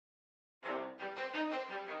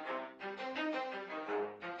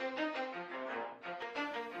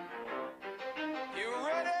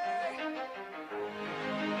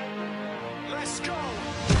Let's go.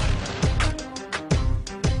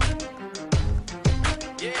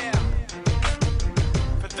 Yeah.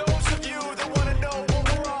 For those of you that want to know what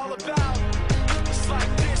we're all about, it's like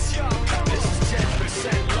this, y'all. This is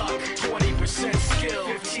 10% luck, 20% skill,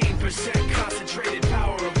 15% concentrated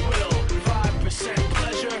power of will, 5%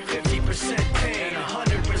 pleasure, 50% pain, and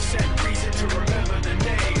 100% reason to remember the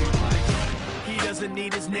name. He doesn't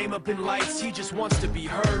need his name up in lights, he just wants to be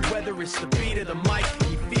heard, whether it's the beat of the mic.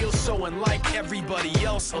 He feels so unlike everybody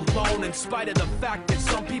else, alone, in spite of the fact that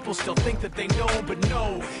some people still think that they know. But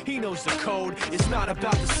no, he knows the code. It's not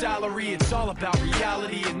about the salary, it's all about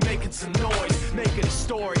reality and making some noise, making a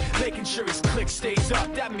story, making sure his click stays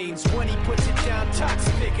up. That means when he puts it down, Tox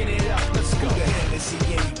picking it up. Let's go. Who the hell is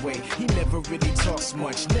he anyway? He never really talks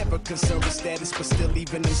much, never concerned with status, but still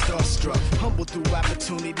even him starstruck. Humble through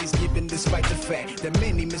opportunities given despite the fact that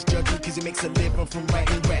many misjudge him because he makes a living from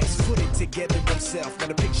writing raps. Put it together himself,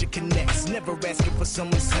 got a picture connects, never asking for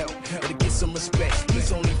someone's help or to get some respect.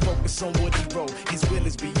 He's only focused on what he wrote, his will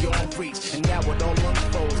is beyond reach, and now it all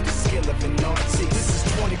unfolds, the skill of an artist. This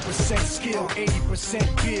is 20% skill,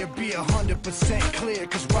 80% fear, be 100% clear,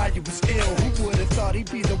 cause Ryu was ill. Who would've thought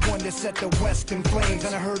he'd be the one that set the West in flames?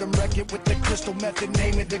 And I heard him wreck it with the crystal method,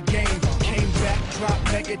 name of the game. Came back, dropped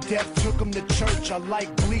Megadeth, took him to church. I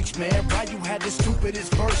like Bleach, man. Ryu had the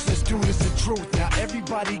stupidest verses, dude, it's the truth. Now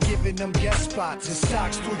everybody giving them guest spots and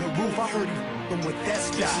stocks through the roof. I heard he f***ing with that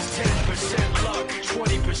stock. This is 10% luck,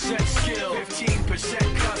 20% skill,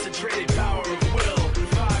 15% concentrated power of will,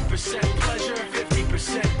 5% pleasure,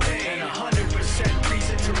 50% pain, and 100%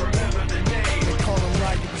 reason to remember the name. They call him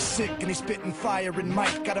Ryu, he's sick and he's spitting fire and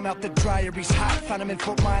Mike got him out the dryer, he's hot. Found him in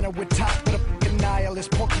Fort Minor with top, but a f***ing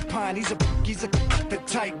nihilist porcupine. He's a the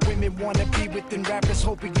type women wanna be within rappers,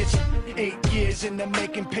 hope he gets 8 years in the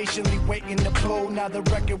making, patiently waiting to blow. Now the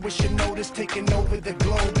record with your notice taking over the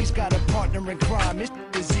globe. He's got a partner in crime, his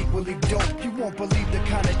is equally dope. You won't believe the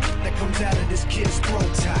kind of that comes out of this kid's throat.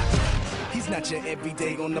 He's not your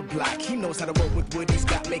everyday on the block. He knows how to work with what he's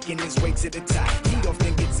got, making his way to the top. He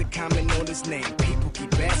often gets a comment on his name. People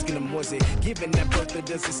keep asking him, was it given that birth or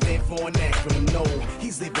does it stand for an acronym? No,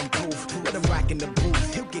 he's living proof. Let him rock in the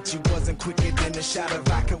booth. He'll get you buzzing quicker than a shot of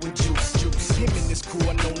vodka with juice. Him and his crew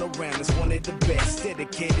are known around as one of the best,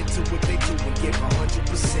 dedicated to what they do and give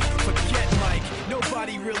 100%. Forget Mike,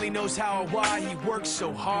 nobody really knows how or why he works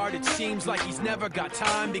so hard. It seems like he's never got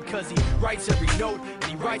time because he writes every note and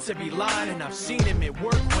he writes every line. And I've seen him at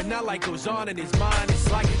work when that light goes on in his mind. It's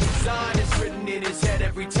like a design is written in his head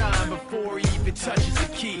every time before he even touches a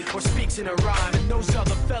key or speaks in a rhyme. And those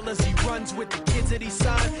other fellas he runs with, the kids that he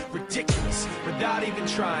signed, ridiculous, without even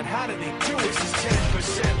trying. How do they do it? This is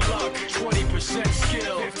 10% luck, 20%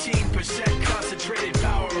 skill, 15% concentrated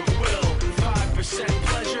power of will, 5%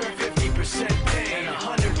 pleasure, 50% pain, and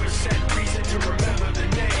 100% reason to remember the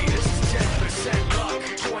name. This is 10% luck,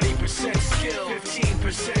 20% skill,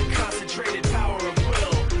 15% concentrated